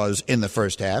game was in the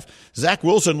first half. Zach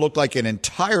Wilson looked like an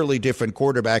entirely different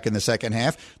quarterback in the second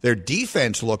half. Their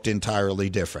defense looked entirely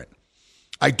different.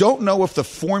 I don't know if the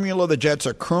formula the Jets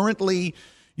are currently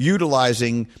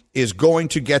utilizing is going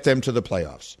to get them to the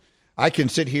playoffs. I can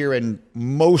sit here and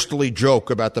mostly joke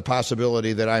about the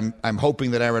possibility that I'm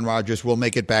hoping that Aaron Rodgers will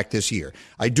make it back this year.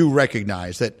 I do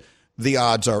recognize that the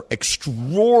odds are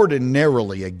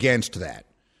extraordinarily against that.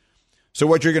 So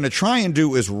what you're going to try and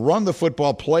do is run the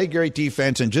football, play great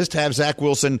defense, and just have Zach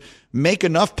Wilson make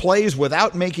enough plays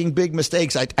without making big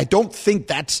mistakes. I don't think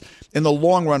that's, in the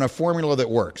long run, a formula that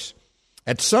works.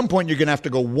 At some point, you're going to have to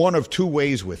go one of two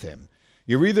ways with him.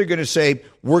 You're either going to say,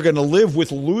 we're going to live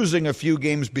with losing a few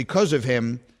games because of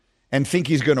him and think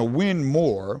he's going to win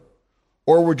more,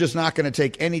 or we're just not going to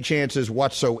take any chances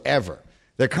whatsoever.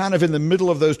 They're kind of in the middle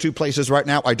of those two places right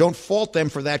now. I don't fault them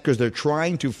for that because they're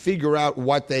trying to figure out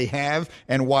what they have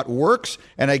and what works,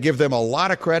 and I give them a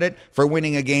lot of credit for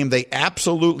winning a game they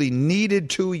absolutely needed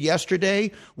to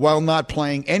yesterday while not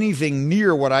playing anything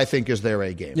near what I think is their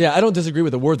A game. Yeah, I don't disagree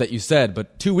with the word that you said,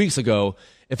 but 2 weeks ago,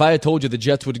 if I had told you the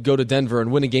Jets would go to Denver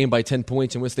and win a game by 10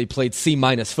 points in which they played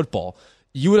C-minus football,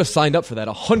 you would have signed up for that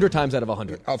 100 times out of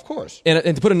 100. Of course.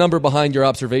 And to put a number behind your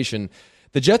observation,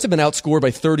 the Jets have been outscored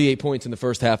by 38 points in the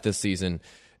first half this season,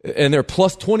 and they're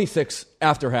plus 26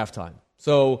 after halftime.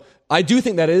 So I do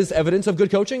think that is evidence of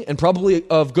good coaching and probably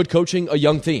of good coaching a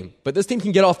young team. But this team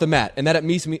can get off the mat, and that at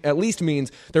least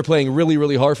means they're playing really,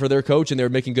 really hard for their coach and they're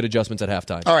making good adjustments at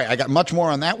halftime. All right, I got much more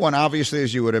on that one, obviously,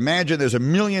 as you would imagine. There's a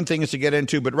million things to get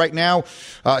into, but right now,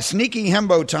 sneaky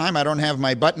Hembo time. I don't have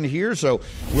my button here, so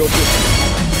we'll just...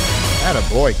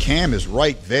 Attaboy, Cam is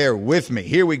right there with me.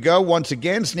 Here we go. Once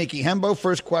again, Sneaky Hembo,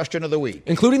 first question of the week.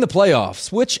 Including the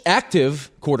playoffs, which active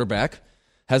quarterback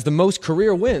has the most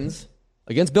career wins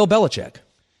against Bill Belichick?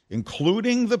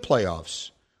 Including the playoffs,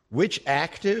 which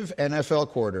active NFL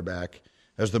quarterback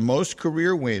has the most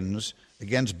career wins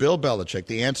against Bill Belichick?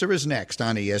 The answer is next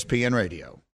on ESPN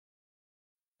Radio.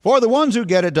 For the ones who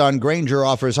get it done, Grainger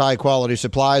offers high-quality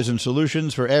supplies and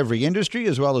solutions for every industry,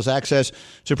 as well as access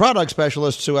to product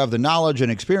specialists who have the knowledge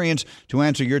and experience to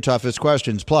answer your toughest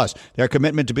questions. Plus, their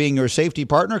commitment to being your safety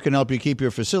partner can help you keep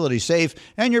your facility safe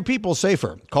and your people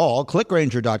safer. Call,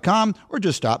 clickgrainger.com, or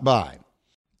just stop by.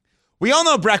 We all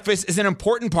know breakfast is an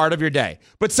important part of your day,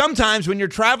 but sometimes when you're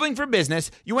traveling for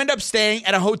business, you end up staying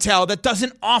at a hotel that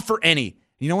doesn't offer any.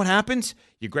 You know what happens?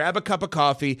 You grab a cup of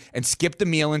coffee and skip the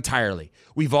meal entirely.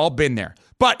 We've all been there.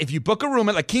 But if you book a room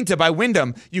at La Quinta by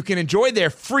Wyndham, you can enjoy their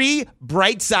free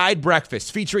Bright Side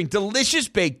breakfast featuring delicious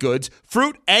baked goods,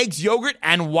 fruit, eggs, yogurt,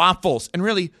 and waffles. And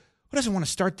really, who doesn't want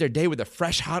to start their day with a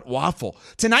fresh, hot waffle?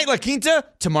 Tonight, La Quinta,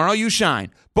 tomorrow you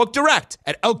shine. Book direct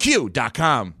at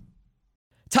LQ.com.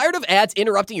 Tired of ads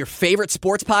interrupting your favorite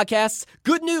sports podcasts?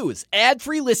 Good news!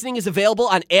 Ad-free listening is available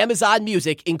on Amazon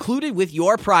Music, included with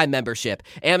your Prime membership.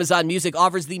 Amazon Music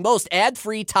offers the most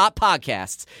ad-free top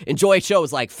podcasts. Enjoy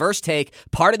shows like First Take,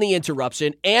 Pardon the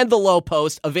Interruption, and The Low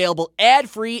Post, available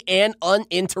ad-free and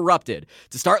uninterrupted.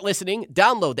 To start listening,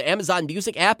 download the Amazon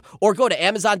Music app or go to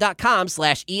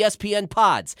Amazon.com/ESPN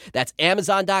Pods. That's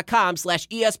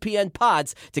Amazon.com/ESPN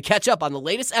Pods to catch up on the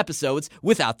latest episodes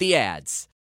without the ads.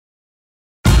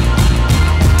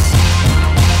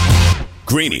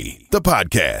 Greeny, the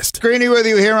podcast. Greeny with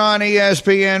you here on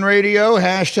ESPN Radio.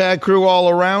 Hashtag crew all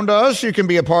around us. You can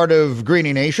be a part of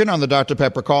Greeny Nation on the Dr.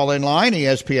 Pepper call-in line.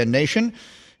 ESPN Nation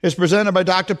is presented by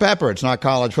Dr. Pepper. It's not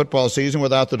college football season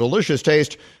without the delicious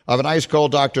taste of an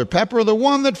ice-cold Dr. Pepper, the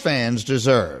one that fans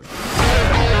deserve.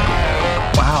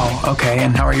 Wow, okay,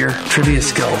 and how are your trivia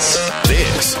skills?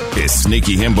 This is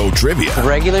Sneaky Hembo Trivia.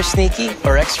 Regular sneaky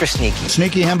or extra sneaky?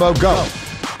 Sneaky Hembo, go.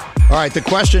 All right, the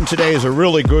question today is a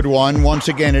really good one. Once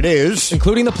again, it is...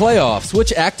 Including the playoffs,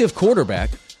 which active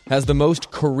quarterback has the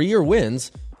most career wins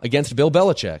against Bill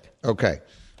Belichick? Okay.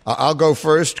 I'll go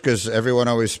first because everyone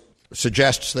always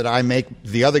suggests that I make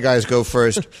the other guys go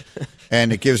first,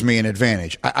 and it gives me an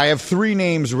advantage. I have three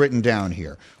names written down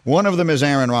here. One of them is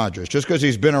Aaron Rodgers. Just because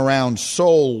he's been around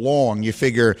so long, you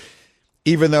figure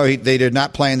even though they did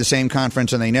not play in the same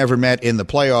conference and they never met in the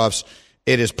playoffs,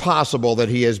 it is possible that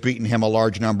he has beaten him a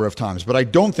large number of times. But I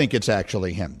don't think it's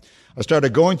actually him. I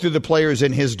started going through the players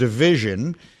in his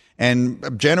division,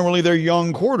 and generally they're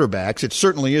young quarterbacks. It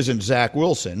certainly isn't Zach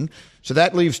Wilson. So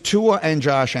that leaves Tua and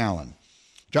Josh Allen.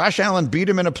 Josh Allen beat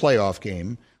him in a playoff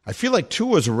game. I feel like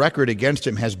Tua's record against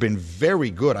him has been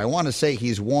very good. I want to say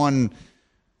he's won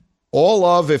all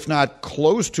of, if not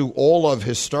close to all of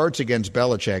his starts against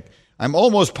Belichick. I'm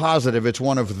almost positive it's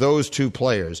one of those two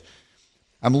players.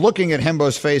 I'm looking at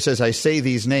Hembo's face as I say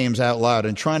these names out loud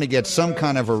and trying to get some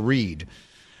kind of a read.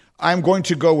 I'm going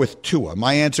to go with Tua.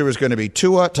 My answer is going to be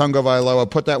Tua Tagovailoa.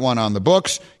 Put that one on the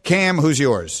books. Cam, who's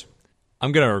yours?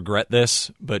 I'm going to regret this,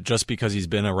 but just because he's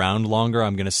been around longer,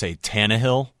 I'm going to say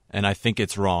Tannehill, and I think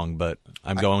it's wrong, but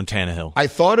I'm going Tannehill. I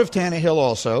thought of Tannehill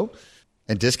also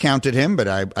and discounted him, but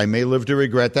I may live to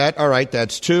regret that. All right,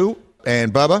 that's two.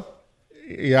 And Bubba?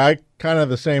 Yeah, I kind of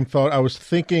the same thought. I was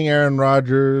thinking Aaron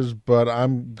Rodgers, but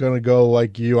I'm going to go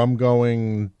like you. I'm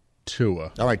going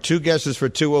Tua. All right, two guesses for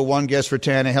Tua, one guess for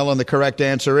Tannehill, and the correct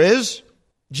answer is?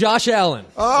 Josh Allen.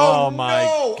 Oh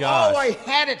my gosh. Oh, I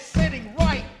had it sitting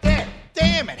right there.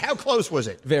 Damn it. How close was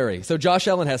it? Very. So Josh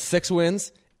Allen has 6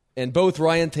 wins. And both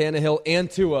Ryan Tannehill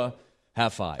and Tua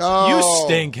have 5. Oh, you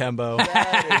stink, Hembo.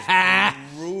 That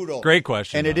is brutal. Great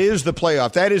question. And it is the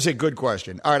playoff. That is a good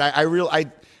question. All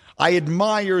right, I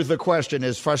admire the question,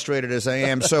 as frustrated as I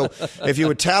am. So if you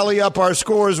would tally up our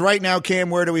scores right now, Cam,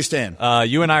 where do we stand?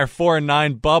 You and I are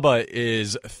 4-9. Bubba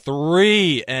is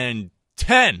 3-10.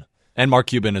 And Mark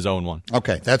Cuban is 0-1.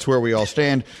 Okay, that's where we all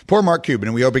stand. Poor Mark Cuban,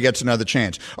 and we hope he gets another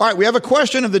chance. All right, we have a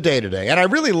question of the day today, and I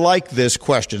really like this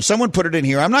question. Someone put it in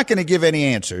here. I'm not going to give any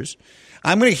answers.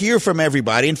 I'm going to hear from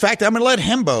everybody. In fact, I'm going to let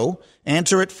Hembo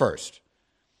answer it first.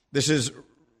 This is,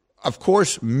 of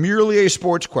course, merely a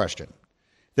sports question.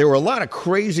 There were a lot of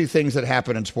crazy things that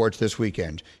happened in sports this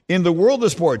weekend. In the world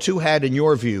of sports, who had, in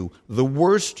your view, the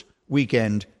worst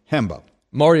weekend, Hembo?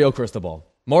 Mario Cristobal.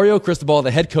 Mario Cristobal, the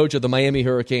head coach of the Miami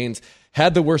Hurricanes,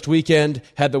 had the worst weekend,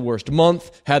 had the worst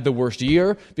month, had the worst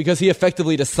year, because he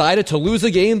effectively decided to lose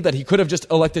a game that he could have just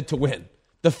elected to win.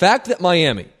 The fact that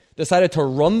Miami decided to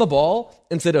run the ball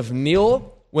instead of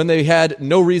kneel when they had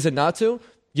no reason not to,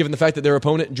 given the fact that their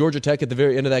opponent, Georgia Tech, at the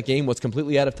very end of that game was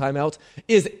completely out of timeouts,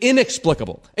 is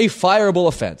inexplicable. A fireable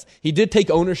offense. He did take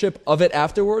ownership of it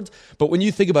afterwards, but when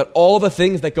you think about all the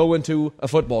things that go into a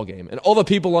football game and all the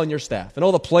people on your staff and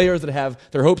all the players that have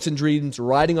their hopes and dreams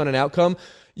riding on an outcome,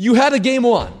 you had a game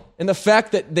won. And the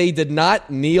fact that they did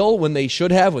not kneel when they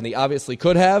should have, when they obviously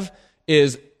could have,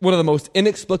 is one of the most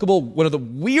inexplicable, one of the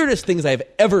weirdest things I've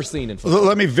ever seen in football.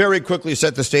 Let me very quickly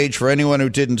set the stage for anyone who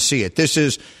didn't see it. This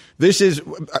is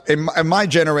in my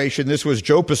generation, this was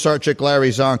Joe Pisarcik, Larry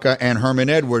Zonka, and Herman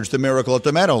Edwards, the Miracle at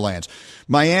the Meadowlands.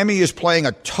 Miami is playing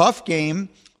a tough game.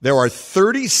 There are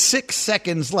 36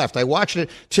 seconds left. I watched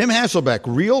it. Tim Hasselbeck,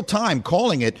 real time,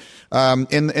 calling it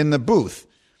in the booth.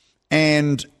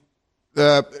 And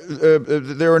there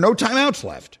are no timeouts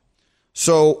left.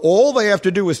 So all they have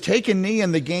to do is take a knee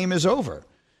and the game is over.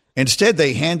 Instead,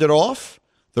 they hand it off.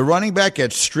 The running back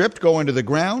gets stripped going to the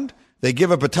ground. They give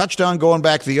up a touchdown going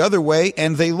back the other way,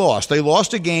 and they lost. They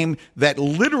lost a game that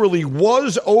literally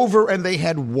was over, and they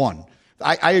had won.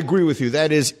 I agree with you.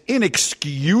 That is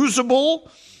inexcusable.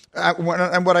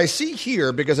 And what I see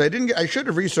here, because I should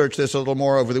have researched this a little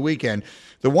more over the weekend,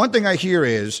 the one thing I hear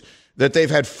is that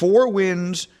they've had 4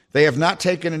 wins. They have not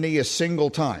taken a knee a single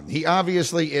time. He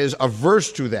obviously is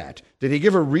averse to that. Did he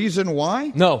give a reason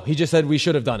why? No, he just said we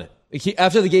should have done it.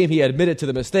 After the game, he admitted to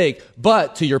the mistake.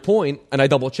 But to your point, and I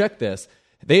double-checked this,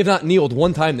 they have not kneeled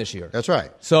one time this year. That's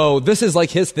right. So this is like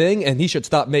his thing, and he should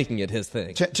stop making it his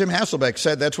thing. Tim Hasselbeck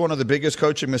said that's one of the biggest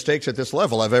coaching mistakes at this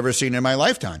level I've ever seen in my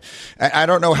lifetime. I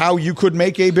don't know how you could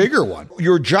make a bigger one.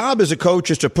 Your job as a coach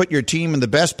is to put your team in the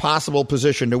best possible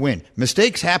position to win.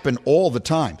 Mistakes happen all the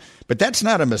time, but that's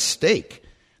not a mistake.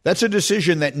 That's a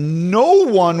decision that no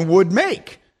one would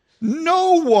make.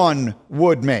 No one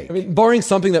would make. I mean, barring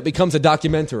something that becomes a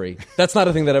documentary, that's not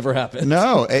a thing that ever happens.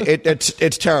 No,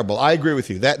 it's terrible. I agree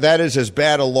with you. That is as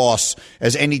bad a loss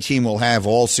as any team will have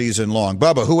all season long.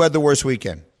 Bubba, who had the worst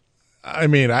weekend? I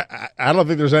mean, I don't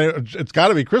think there's any. It's got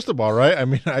to be Cristobal, right? I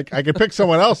mean, I could pick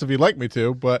someone else if you'd like me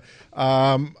to, but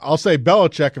I'll say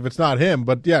Belichick if it's not him.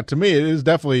 But yeah, to me, it's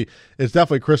definitely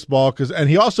Cristobal and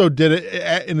he also did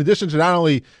it in addition to not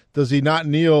only does he not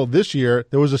kneel this year,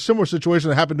 there was a similar situation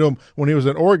that happened to him when he was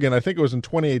in Oregon. I think it was in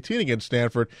 2018 against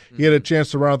Stanford. He had a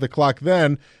chance to run out the clock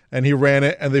then, and he ran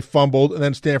it, and they fumbled, and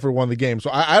then Stanford won the game. So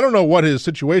I don't know what his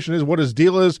situation is, what his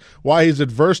deal is, why he's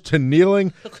adverse to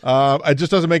kneeling. It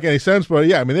just doesn't make any sense. But,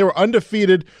 yeah, I mean, they were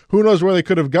undefeated. Who knows where they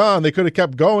could have gone? They could have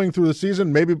kept going through the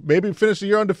season, maybe finish the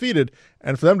year undefeated.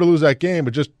 And for them to lose that game,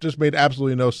 it just made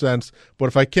absolutely no sense. But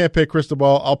if I can't pick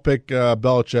Cristobal, I'll pick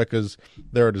Belichick because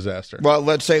they're a disaster. Well,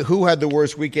 let's say who had the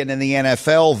worst weekend in the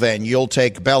NFL then? You'll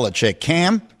take Belichick.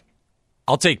 Cam?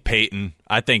 I'll take Peyton.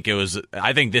 I think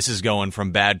this is going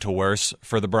from bad to worse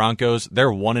for the Broncos.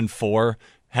 They're 1-4.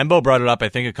 Hembo brought it up, I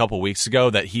think, a couple weeks ago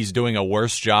that he's doing a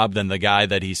worse job than the guy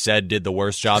that he said did the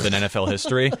worst job in NFL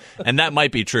history. And that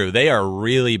might be true. They are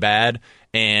really bad.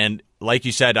 And like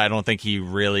you said, I don't think he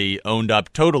really owned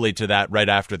up totally to that right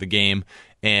after the game.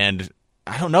 And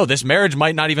I don't know. This marriage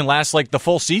might not even last like the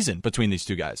full season between these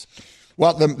two guys.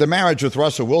 Well, the marriage with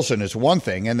Russell Wilson is one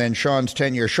thing, and then Sean's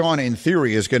tenure. Sean, in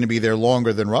theory, is going to be there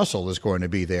longer than Russell is going to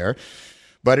be there.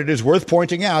 But it is worth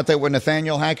pointing out that when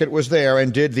Nathaniel Hackett was there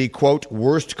and did the, quote,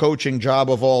 worst coaching job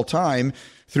of all time,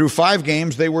 through 5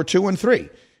 games, they were 2-3.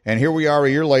 And here we are a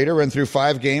year later, and through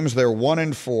 5 games, they're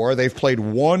 1-4. They've played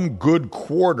one good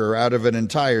quarter out of an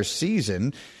entire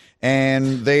season,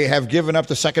 and they have given up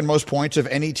the second most points of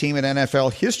any team in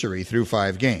NFL history through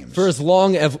 5 games. For as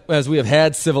long as we have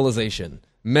had civilization,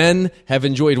 Men have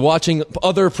enjoyed watching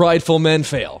other prideful men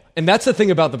fail. And that's the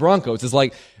thing about the Broncos is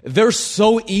like, they're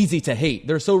so easy to hate.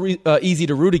 They're so easy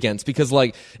to root against because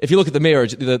like, if you look at the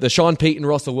marriage, the Sean Payton,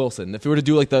 Russell Wilson, if we were to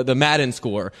do like the Madden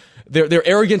score, their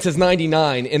arrogance is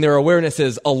 99 and their awareness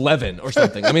is 11 or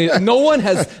something. I mean, no one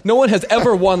has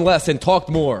ever won less and talked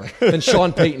more than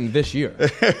Sean Payton this year.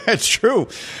 That's true.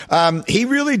 He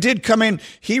really did come in.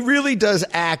 He really does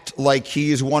act like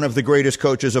he's one of the greatest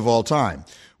coaches of all time,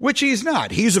 which he's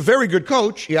not. He's a very good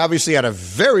coach. He obviously had a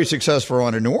very successful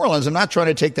run in New Orleans. I'm not trying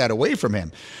to take that away from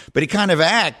him, but he kind of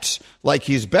acts like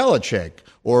he's Belichick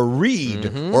or Reed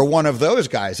or one of those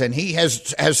guys. And he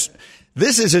has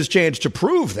this is his chance to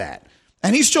prove that.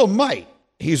 And he still might.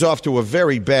 He's off to a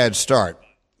very bad start.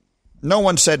 No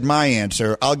one said my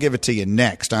answer. I'll give it to you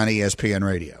next on ESPN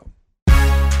Radio.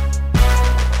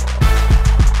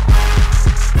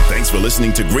 Thanks for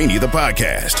listening to Greeny the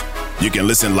podcast. You can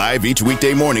listen live each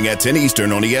weekday morning at 10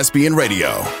 Eastern on ESPN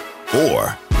Radio.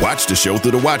 Or watch the show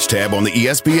through the Watch tab on the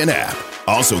ESPN app.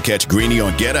 Also catch Greeny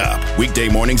on Get Up, weekday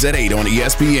mornings at 8 on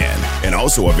ESPN. And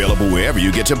also available wherever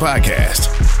you get your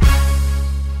podcast.